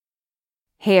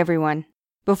Hey everyone.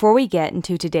 Before we get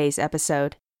into today's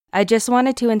episode, I just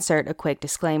wanted to insert a quick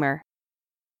disclaimer.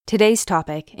 Today's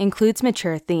topic includes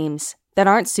mature themes that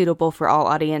aren't suitable for all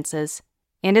audiences,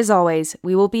 and as always,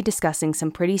 we will be discussing some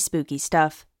pretty spooky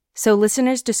stuff, so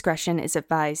listeners' discretion is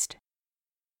advised.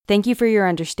 Thank you for your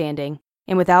understanding,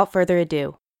 and without further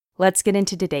ado, let's get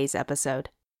into today's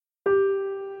episode.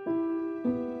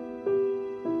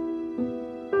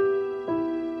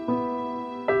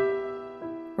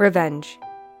 Revenge.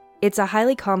 It's a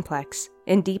highly complex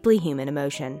and deeply human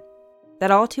emotion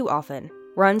that all too often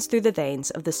runs through the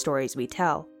veins of the stories we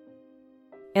tell.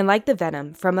 And like the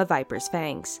venom from a viper's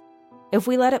fangs, if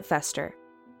we let it fester,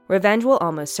 revenge will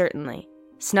almost certainly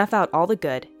snuff out all the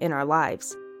good in our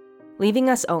lives, leaving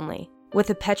us only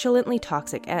with a petulantly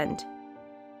toxic end.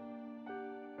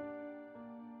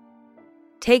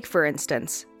 Take, for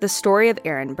instance, the story of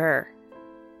Aaron Burr.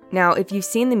 Now, if you've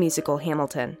seen the musical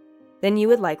Hamilton, then you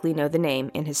would likely know the name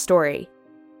in his story.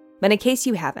 But in case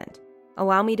you haven't,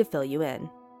 allow me to fill you in.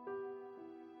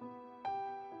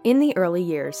 In the early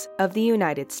years of the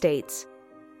United States,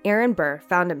 Aaron Burr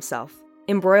found himself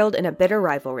embroiled in a bitter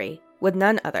rivalry with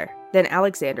none other than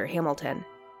Alexander Hamilton.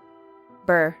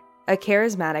 Burr, a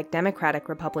charismatic Democratic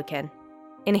Republican,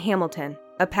 and Hamilton,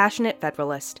 a passionate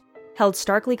Federalist, held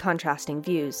starkly contrasting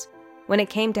views when it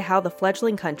came to how the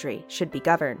fledgling country should be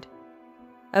governed.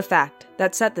 A fact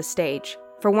that set the stage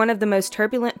for one of the most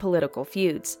turbulent political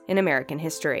feuds in American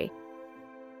history.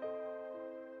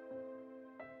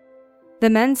 The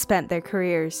men spent their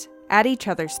careers at each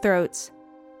other's throats,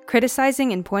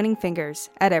 criticizing and pointing fingers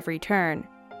at every turn.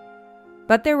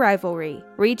 But their rivalry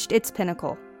reached its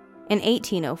pinnacle in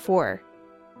 1804,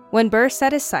 when Burr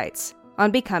set his sights on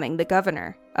becoming the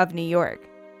governor of New York.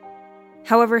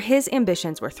 However, his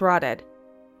ambitions were thwarted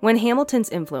when Hamilton's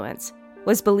influence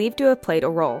was believed to have played a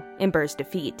role in Burr's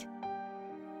defeat.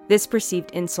 This perceived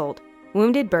insult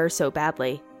wounded Burr so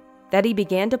badly that he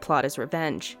began to plot his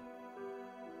revenge.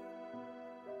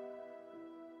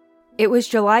 It was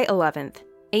July 11th,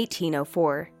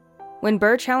 1804, when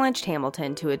Burr challenged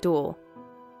Hamilton to a duel.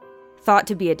 Thought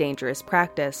to be a dangerous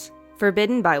practice,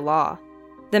 forbidden by law,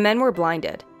 the men were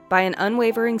blinded by an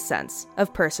unwavering sense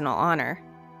of personal honor.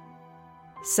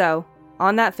 So,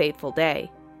 on that fateful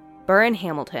day, Burr and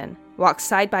Hamilton walked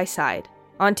side by side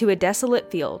onto a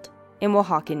desolate field in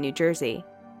Weehawken, New Jersey.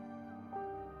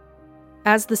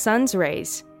 As the sun's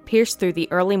rays pierced through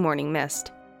the early morning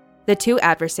mist, the two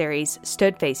adversaries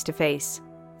stood face to face,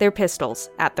 their pistols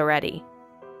at the ready.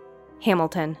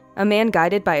 Hamilton, a man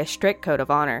guided by a strict code of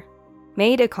honor,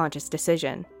 made a conscious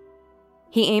decision.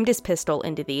 He aimed his pistol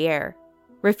into the air,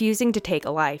 refusing to take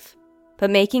a life,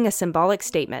 but making a symbolic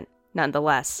statement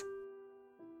nonetheless.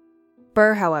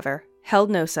 Burr, however,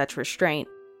 held no such restraint.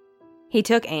 He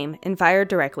took aim and fired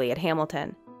directly at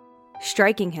Hamilton,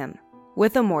 striking him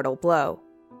with a mortal blow.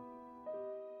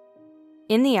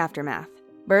 In the aftermath,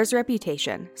 Burr's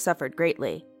reputation suffered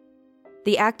greatly.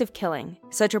 The act of killing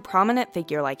such a prominent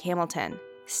figure like Hamilton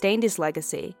stained his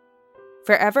legacy,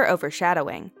 forever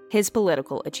overshadowing his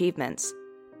political achievements.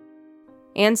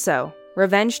 And so,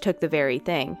 revenge took the very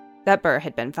thing that Burr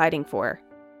had been fighting for.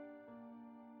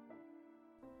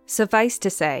 Suffice to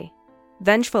say,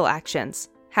 vengeful actions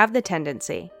have the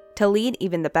tendency to lead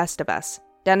even the best of us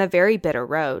down a very bitter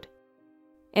road.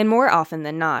 And more often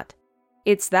than not,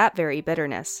 it's that very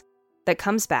bitterness that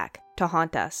comes back to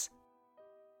haunt us.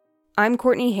 I'm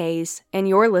Courtney Hayes, and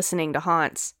you're listening to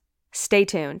Haunts. Stay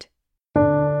tuned.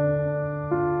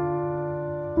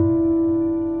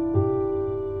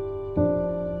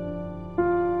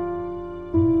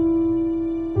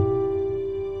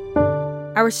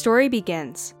 Our story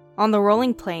begins on the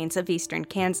rolling plains of eastern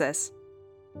Kansas,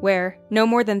 where, no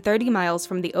more than 30 miles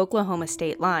from the Oklahoma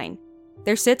state line,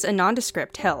 there sits a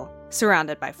nondescript hill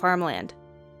surrounded by farmland.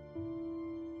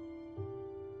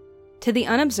 To the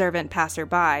unobservant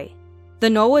passerby, the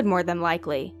knoll would more than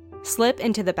likely slip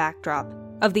into the backdrop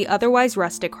of the otherwise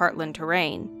rustic heartland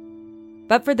terrain.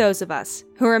 But for those of us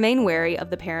who remain wary of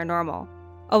the paranormal,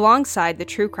 alongside the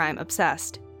true crime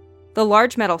obsessed, the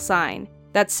large metal sign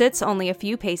that sits only a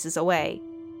few paces away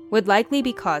would likely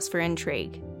be cause for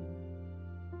intrigue.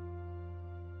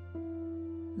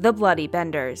 The Bloody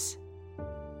Benders.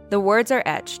 The words are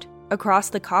etched across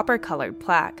the copper-colored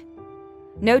plaque,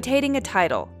 notating a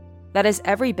title that is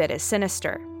every bit as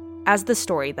sinister as the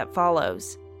story that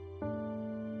follows.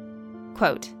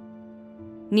 Quote,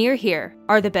 "Near here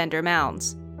are the Bender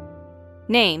Mounds,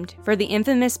 named for the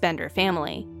infamous Bender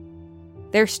family.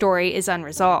 Their story is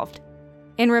unresolved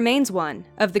and remains one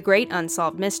of the great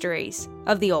unsolved mysteries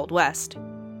of the Old West."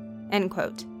 End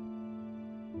quote.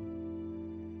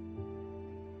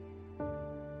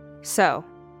 So,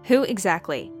 Who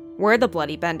exactly were the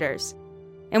Bloody Benders,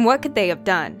 and what could they have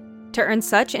done to earn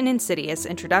such an insidious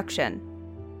introduction?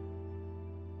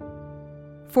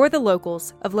 For the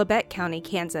locals of Labette County,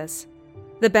 Kansas,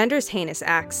 the Benders' heinous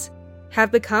acts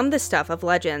have become the stuff of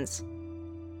legends.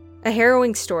 A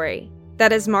harrowing story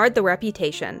that has marred the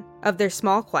reputation of their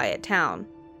small, quiet town.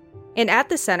 And at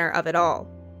the center of it all,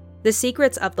 the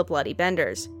secrets of the Bloody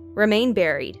Benders remain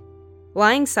buried,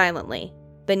 lying silently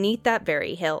beneath that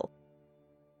very hill.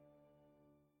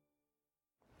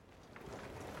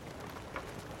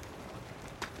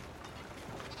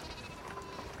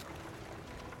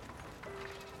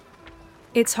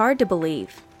 It's hard to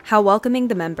believe how welcoming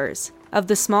the members of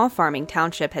the small farming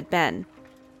township had been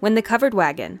when the covered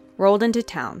wagon rolled into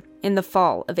town in the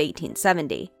fall of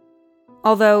 1870.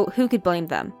 Although, who could blame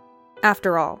them?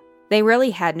 After all, they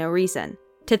really had no reason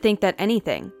to think that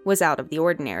anything was out of the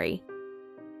ordinary.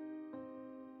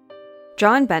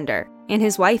 John Bender and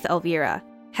his wife Elvira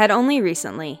had only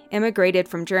recently immigrated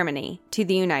from Germany to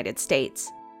the United States.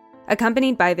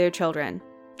 Accompanied by their children,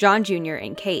 John Jr.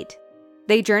 and Kate,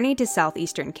 they journeyed to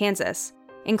southeastern Kansas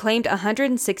and claimed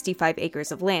 165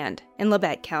 acres of land in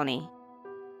Labette County.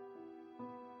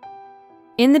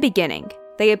 In the beginning,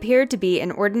 they appeared to be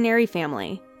an ordinary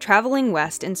family traveling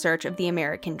west in search of the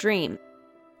American dream.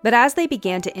 But as they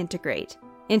began to integrate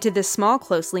into this small,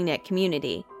 closely knit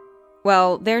community,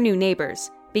 well, their new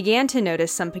neighbors began to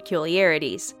notice some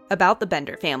peculiarities about the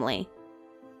Bender family.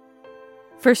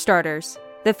 For starters,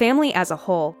 the family as a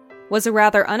whole was a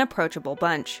rather unapproachable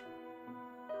bunch.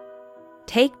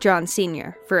 Take John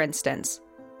Sr., for instance.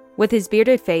 With his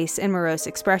bearded face and morose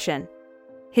expression,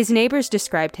 his neighbors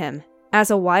described him as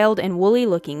a wild and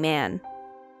woolly-looking man.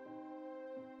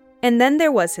 And then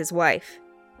there was his wife.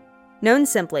 Known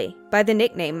simply by the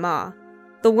nickname Ma,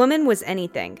 the woman was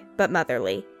anything but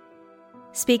motherly.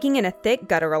 Speaking in a thick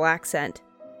guttural accent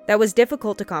that was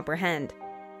difficult to comprehend,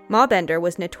 Ma Bender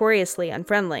was notoriously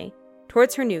unfriendly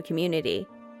towards her new community,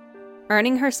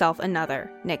 earning herself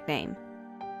another nickname,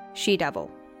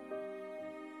 She-Devil.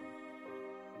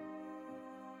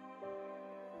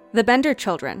 The Bender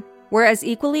children were as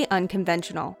equally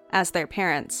unconventional as their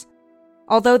parents,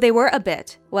 although they were a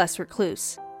bit less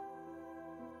recluse.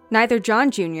 Neither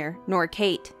John Jr. nor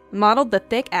Kate modeled the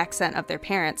thick accent of their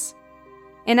parents,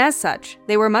 and as such,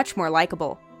 they were much more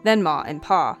likable than Ma and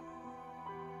Pa.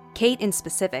 Kate, in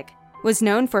specific, was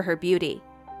known for her beauty,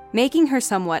 making her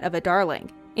somewhat of a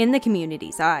darling in the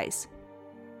community's eyes.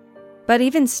 But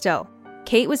even still,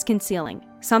 Kate was concealing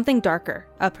something darker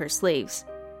up her sleeves.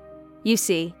 You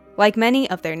see, like many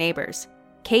of their neighbors,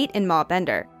 Kate and Ma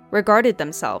Bender regarded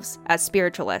themselves as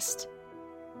spiritualists.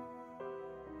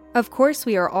 Of course,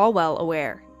 we are all well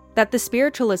aware that the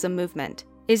spiritualism movement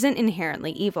isn't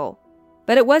inherently evil,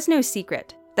 but it was no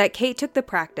secret that Kate took the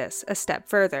practice a step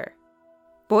further,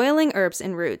 boiling herbs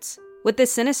and roots with the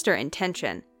sinister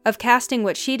intention of casting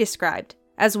what she described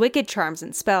as wicked charms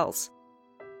and spells.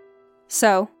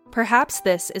 So, perhaps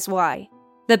this is why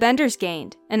the Benders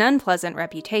gained an unpleasant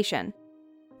reputation,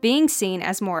 being seen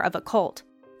as more of a cult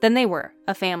than they were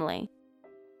a family.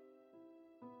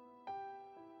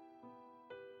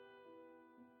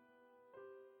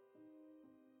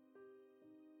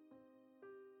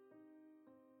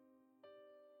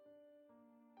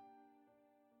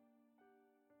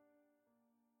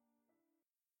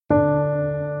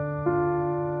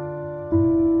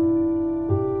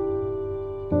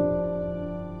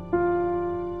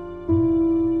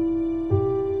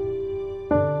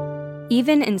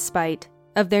 Even in spite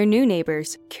of their new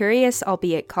neighbors' curious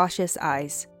albeit cautious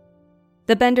eyes,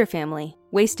 the Bender family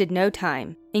wasted no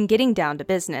time in getting down to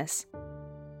business.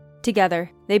 Together,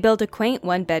 they built a quaint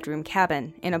one-bedroom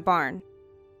cabin in a barn.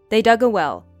 They dug a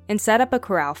well and set up a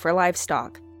corral for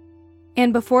livestock.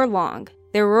 And before long,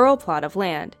 their rural plot of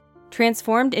land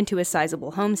transformed into a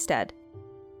sizable homestead.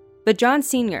 But John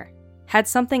Sr. had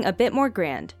something a bit more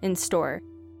grand in store.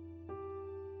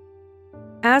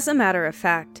 As a matter of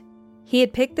fact, he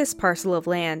had picked this parcel of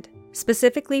land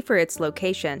specifically for its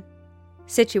location,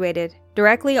 situated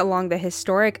directly along the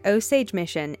historic Osage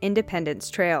Mission Independence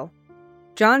Trail.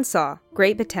 John saw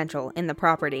great potential in the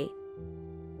property.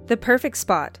 The perfect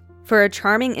spot for a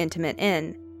charming intimate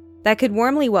inn that could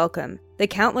warmly welcome the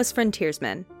countless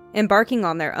frontiersmen embarking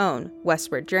on their own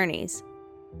westward journeys.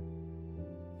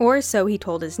 Or so he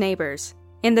told his neighbors,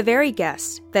 and the very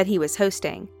guests that he was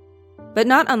hosting. But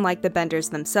not unlike the Benders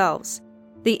themselves,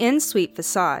 the inn's sweet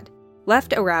facade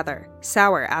left a rather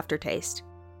sour aftertaste.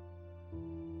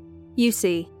 You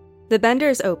see, the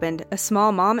Benders opened a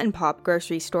small mom-and-pop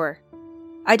grocery store,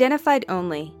 identified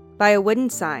only by a wooden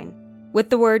sign with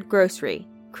the word grocery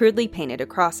crudely painted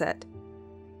across it.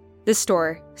 The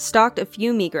store stocked a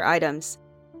few meager items,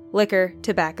 liquor,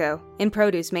 tobacco, and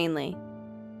produce mainly.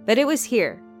 But it was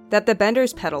here that the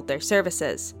Benders peddled their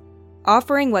services,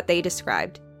 offering what they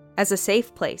described as a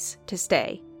safe place to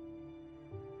stay.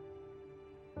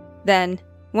 Then,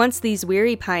 once these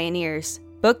weary pioneers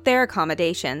booked their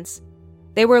accommodations,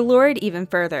 they were lured even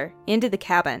further into the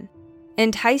cabin,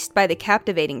 enticed by the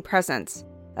captivating presence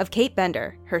of Kate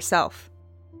Bender herself.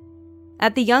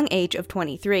 At the young age of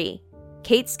 23,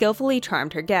 Kate skillfully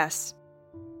charmed her guests,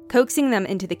 coaxing them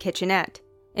into the kitchenette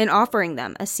and offering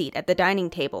them a seat at the dining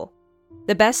table,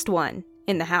 the best one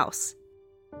in the house.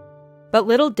 But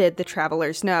little did the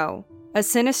travelers know, a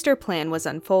sinister plan was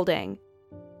unfolding.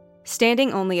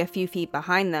 Standing only a few feet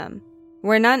behind them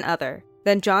were none other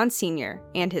than John Sr.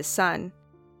 and his son.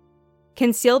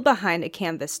 Concealed behind a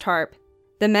canvas tarp,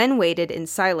 the men waited in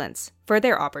silence for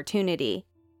their opportunity,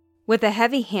 with a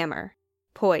heavy hammer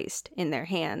poised in their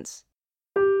hands.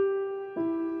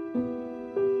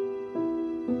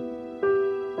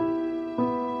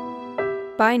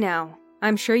 By now,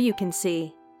 I'm sure you can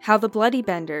see how the Bloody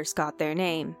Benders got their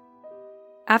name.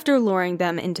 After luring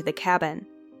them into the cabin,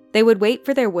 they would wait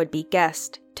for their would-be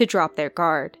guest to drop their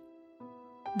guard.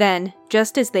 Then,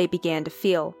 just as they began to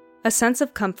feel a sense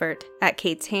of comfort at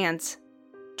Kate's hands,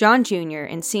 John Jr.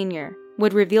 and Sr.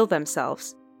 would reveal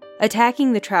themselves,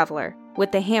 attacking the traveler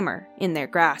with the hammer in their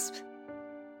grasp.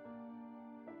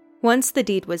 Once the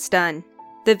deed was done,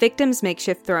 the victim's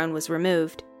makeshift throne was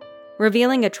removed,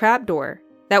 revealing a trapdoor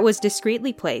that was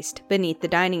discreetly placed beneath the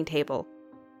dining table.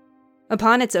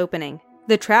 Upon its opening,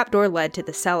 the trapdoor led to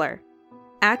the cellar,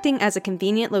 acting as a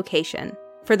convenient location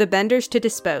for the Benders to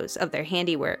dispose of their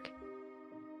handiwork.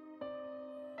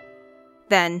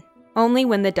 Then, only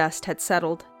when the dust had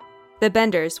settled, the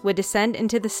Benders would descend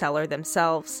into the cellar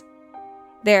themselves.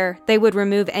 There, they would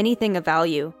remove anything of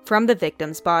value from the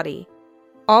victim's body,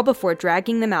 all before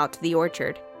dragging them out to the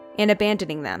orchard and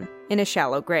abandoning them in a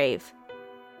shallow grave.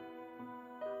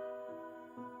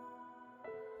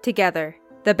 Together,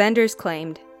 the Benders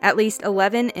claimed at least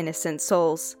 11 innocent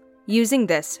souls using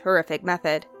this horrific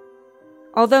method,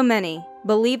 although many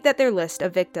believe that their list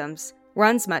of victims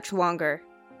runs much longer.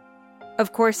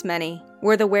 Of course, many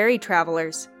were the wary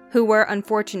travelers who were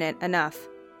unfortunate enough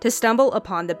to stumble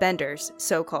upon the Benders'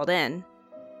 so-called inn.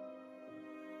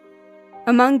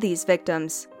 Among these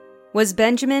victims was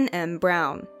Benjamin M.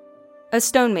 Brown, a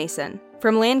stonemason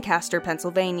from Lancaster,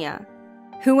 Pennsylvania,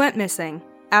 who went missing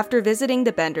after visiting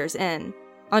the Benders' inn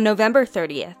on November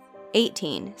 30th,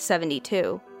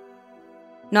 1872.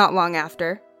 Not long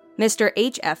after, Mr.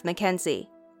 H.F. Mackenzie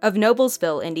of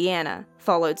Noblesville, Indiana,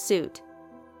 followed suit.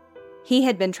 He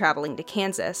had been traveling to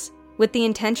Kansas with the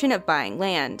intention of buying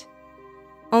land.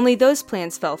 Only those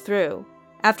plans fell through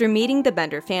after meeting the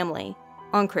Bender family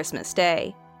on Christmas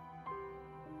Day.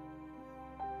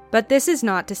 But this is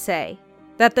not to say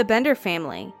that the Bender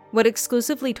family would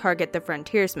exclusively target the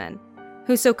frontiersmen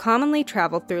who so commonly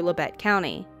traveled through Labette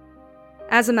County.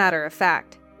 As a matter of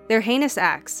fact, their heinous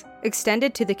acts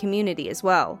extended to the community as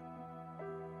well.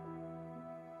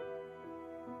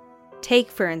 Take,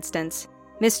 for instance,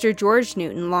 Mr. George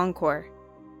Newton Longcore,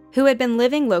 who had been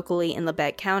living locally in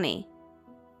Labette County.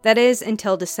 That is,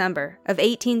 until December of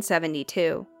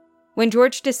 1872, when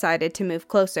George decided to move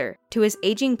closer to his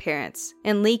aging parents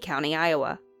in Lee County,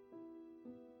 Iowa.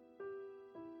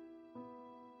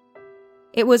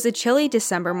 It was a chilly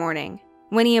December morning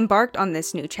when he embarked on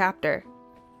this new chapter.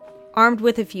 Armed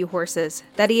with a few horses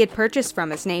that he had purchased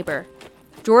from his neighbor,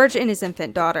 George and his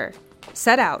infant daughter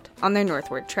set out on their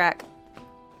northward trek.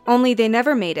 Only they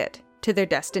never made it to their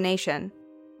destination.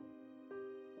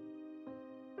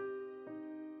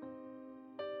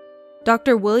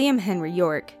 Dr. William Henry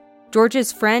York,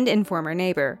 George's friend and former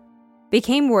neighbor,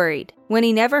 became worried when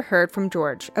he never heard from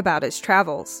George about his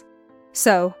travels.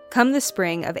 So, come the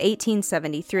spring of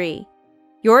 1873,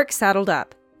 York saddled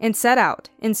up and set out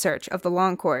in search of the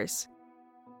Longcores.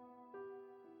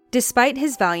 Despite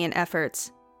his valiant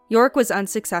efforts, York was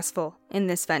unsuccessful in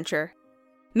this venture,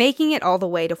 making it all the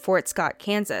way to Fort Scott,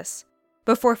 Kansas,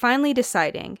 before finally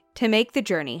deciding to make the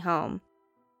journey home.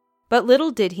 But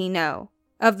little did he know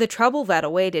of the trouble that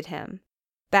awaited him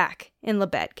back in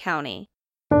Labette County.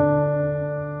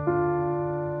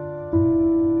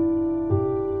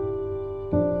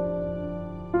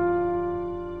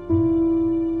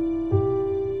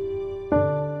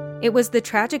 It was the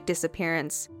tragic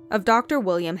disappearance of Dr.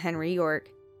 William Henry York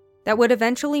that would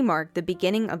eventually mark the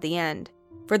beginning of the end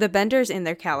for the Benders in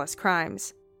their callous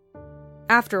crimes.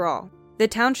 After all, the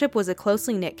township was a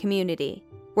closely knit community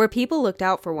where people looked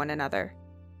out for one another.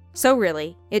 So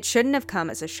really, it shouldn't have come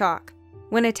as a shock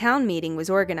when a town meeting was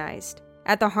organized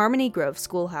at the Harmony Grove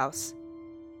Schoolhouse.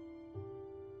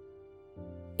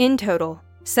 In total,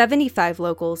 75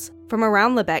 locals from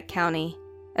around Labette County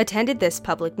attended this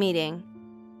public meeting.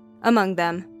 Among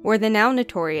them were the now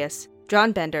notorious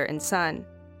John Bender and Son,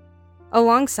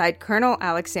 alongside Colonel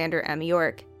Alexander M.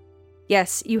 York.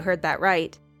 Yes, you heard that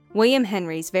right, William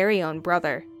Henry's very own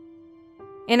brother.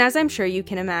 And as I'm sure you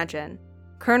can imagine,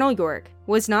 Colonel York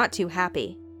was not too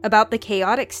happy about the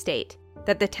chaotic state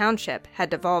that the township had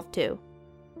devolved to.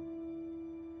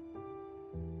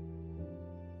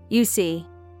 You see,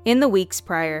 in the weeks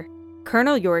prior,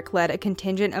 Colonel York led a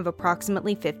contingent of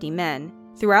approximately 50 men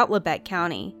throughout Labette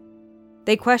County.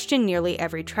 They questioned nearly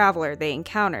every traveler they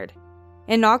encountered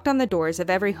and knocked on the doors of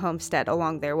every homestead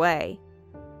along their way,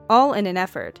 all in an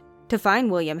effort to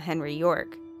find William Henry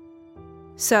York.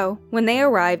 So, when they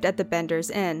arrived at the Bender's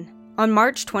Inn on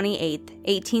March 28,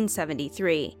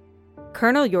 1873,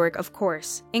 Colonel York, of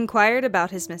course, inquired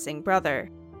about his missing brother.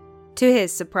 To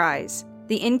his surprise,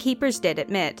 the innkeepers did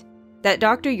admit that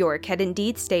Dr. York had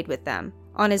indeed stayed with them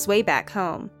on his way back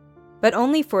home, but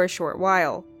only for a short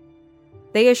while.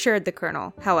 They assured the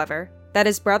colonel, however, that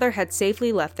his brother had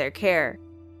safely left their care,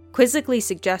 quizzically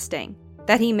suggesting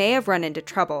that he may have run into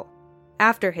trouble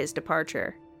after his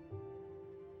departure.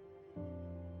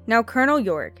 Now, Colonel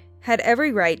York had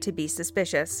every right to be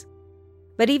suspicious,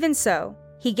 but even so,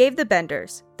 he gave the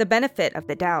Benders the benefit of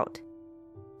the doubt.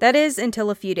 That is,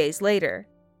 until a few days later,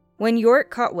 when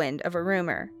York caught wind of a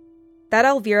rumor that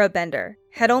Elvira Bender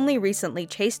had only recently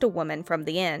chased a woman from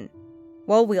the inn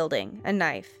while wielding a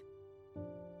knife.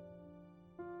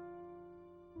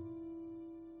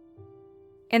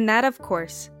 And that, of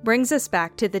course, brings us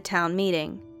back to the town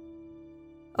meeting.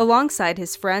 Alongside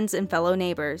his friends and fellow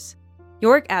neighbors,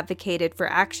 York advocated for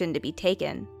action to be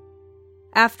taken.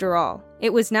 After all,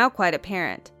 it was now quite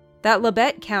apparent that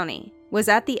Labette County was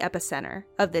at the epicenter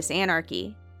of this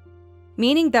anarchy,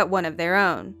 meaning that one of their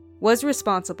own was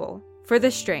responsible for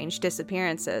the strange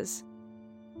disappearances.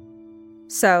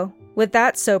 So, with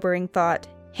that sobering thought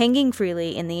hanging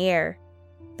freely in the air,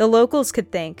 the locals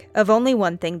could think of only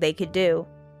one thing they could do: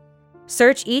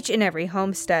 search each and every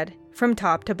homestead from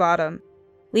top to bottom,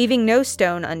 leaving no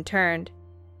stone unturned,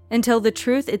 until the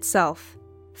truth itself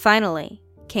finally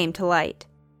came to light.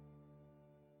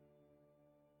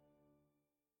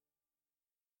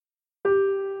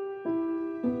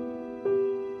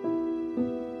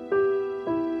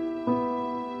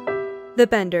 The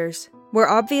Benders were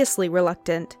obviously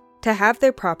reluctant to have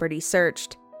their property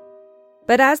searched,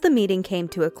 but as the meeting came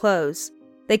to a close,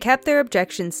 they kept their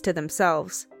objections to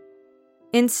themselves.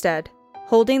 Instead,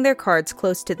 holding their cards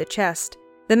close to the chest,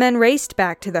 the men raced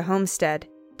back to the homestead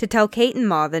to tell Kate and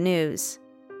Ma the news.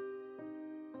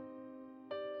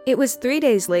 It was 3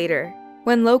 days later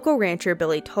when local rancher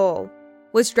Billy Toll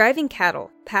was driving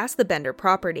cattle past the Bender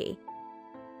property.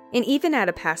 And even at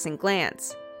a passing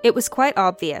glance, it was quite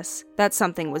obvious that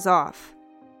something was off.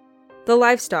 The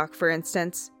livestock, for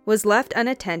instance, was left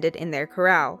unattended in their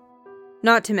corral.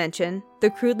 Not to mention,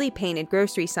 the crudely painted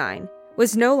grocery sign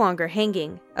was no longer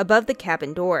hanging above the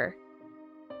cabin door.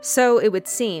 So it would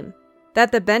seem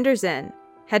that the Bender's Inn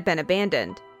had been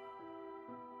abandoned.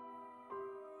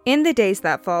 In the days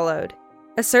that followed,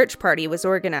 a search party was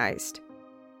organized.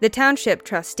 The township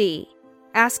trustee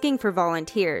asking for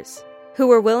volunteers who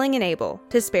were willing and able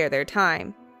to spare their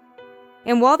time.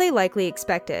 And while they likely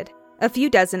expected a few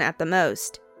dozen at the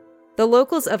most, the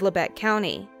locals of Labette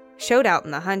County showed out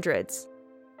in the hundreds.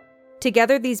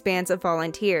 Together, these bands of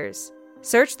volunteers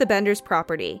searched the Bender's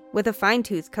property with a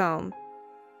fine-tooth comb,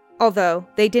 although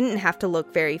they didn't have to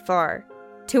look very far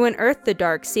to unearth the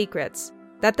dark secrets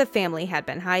that the family had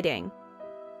been hiding.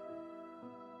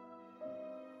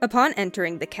 Upon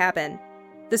entering the cabin,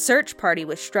 the search party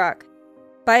was struck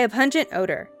by a pungent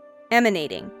odor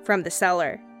emanating from the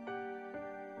cellar.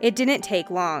 It didn't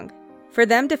take long for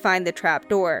them to find the trap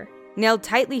door nailed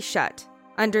tightly shut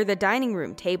under the dining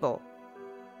room table.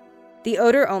 The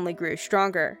odor only grew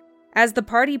stronger as the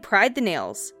party pried the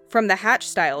nails from the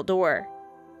hatch-style door.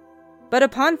 But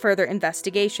upon further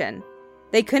investigation,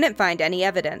 they couldn't find any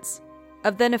evidence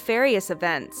of the nefarious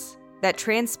events that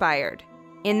transpired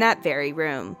in that very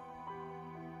room.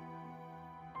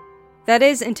 That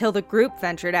is, until the group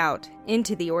ventured out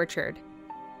into the orchard,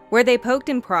 where they poked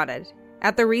and prodded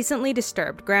at the recently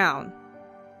disturbed ground.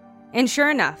 And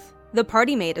sure enough, the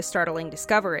party made a startling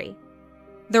discovery: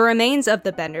 the remains of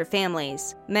the Bender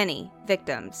family's many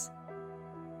victims.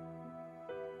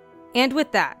 And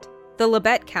with that, the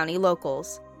Labette County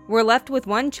locals were left with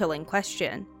one chilling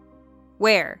question: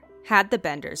 where had the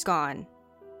Benders gone?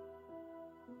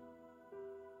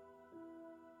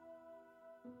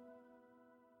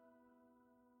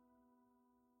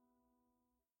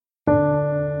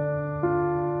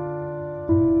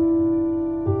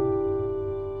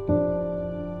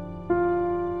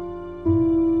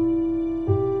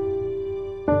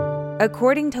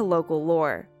 According to local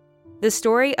lore, the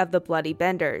story of the Bloody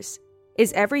Benders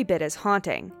is every bit as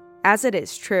haunting as it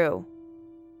is true.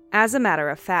 As a matter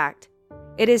of fact,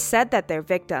 it is said that their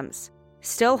victims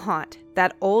still haunt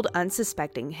that old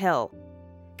unsuspecting hill,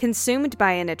 consumed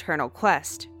by an eternal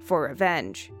quest for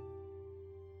revenge.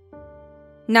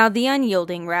 Now, the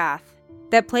unyielding wrath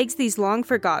that plagues these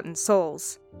long-forgotten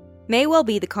souls may well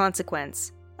be the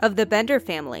consequence of the Bender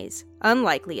family's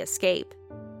unlikely escape.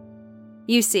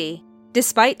 You see,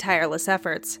 despite tireless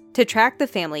efforts to track the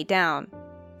family down,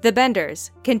 the Benders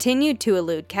continued to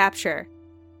elude capture,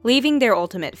 leaving their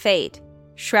ultimate fate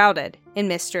shrouded in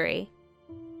mystery.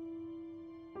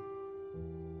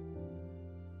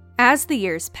 As the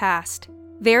years passed,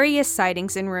 various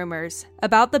sightings and rumors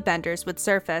about the Benders would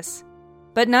surface,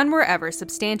 but none were ever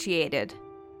substantiated.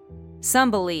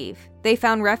 Some believe they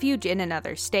found refuge in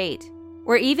another state,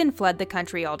 or even fled the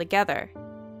country altogether,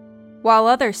 while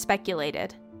others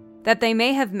speculated that they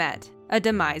may have met a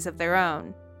demise of their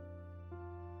own.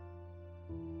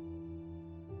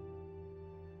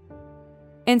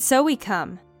 And so we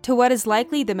come to what is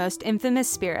likely the most infamous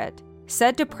spirit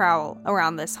said to prowl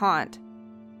around this haunt.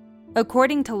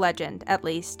 According to legend, at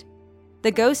least,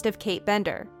 the ghost of Kate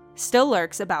Bender still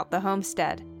lurks about the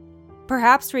homestead,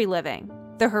 perhaps reliving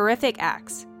the horrific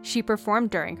acts she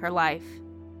performed during her life.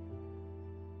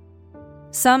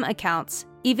 Some accounts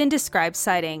even describe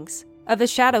sightings of a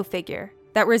shadow figure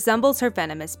that resembles her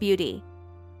venomous beauty,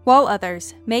 while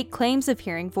others make claims of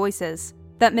hearing voices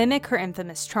that mimic her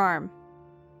infamous charm.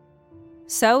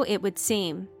 So it would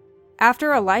seem,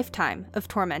 after a lifetime of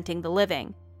tormenting the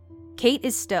living, Kate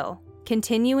is still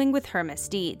continuing with her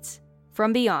misdeeds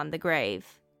from beyond the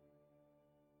grave.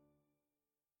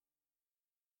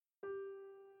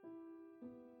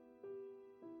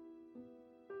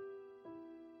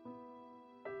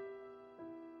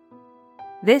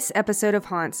 This episode of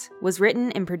Haunts was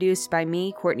written and produced by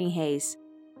me, Courtney Hayes.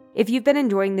 If you've been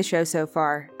enjoying the show so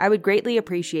far, I would greatly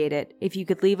appreciate it if you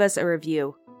could leave us a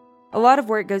review. A lot of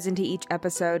work goes into each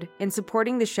episode, and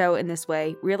supporting the show in this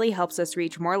way really helps us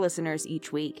reach more listeners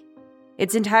each week.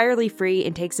 It's entirely free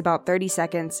and takes about 30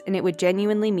 seconds, and it would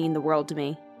genuinely mean the world to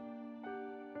me.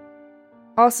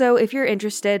 Also, if you're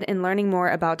interested in learning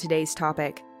more about today's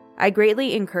topic, I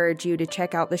greatly encourage you to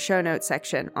check out the show notes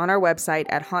section on our website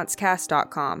at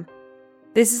hauntscast.com.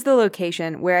 This is the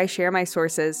location where I share my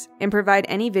sources and provide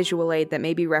any visual aid that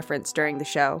may be referenced during the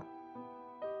show.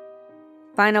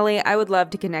 Finally, I would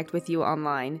love to connect with you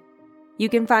online. You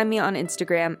can find me on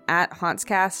Instagram at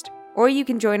hauntscast, or you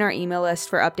can join our email list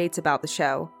for updates about the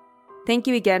show. Thank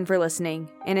you again for listening,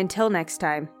 and until next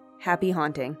time, happy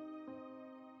haunting.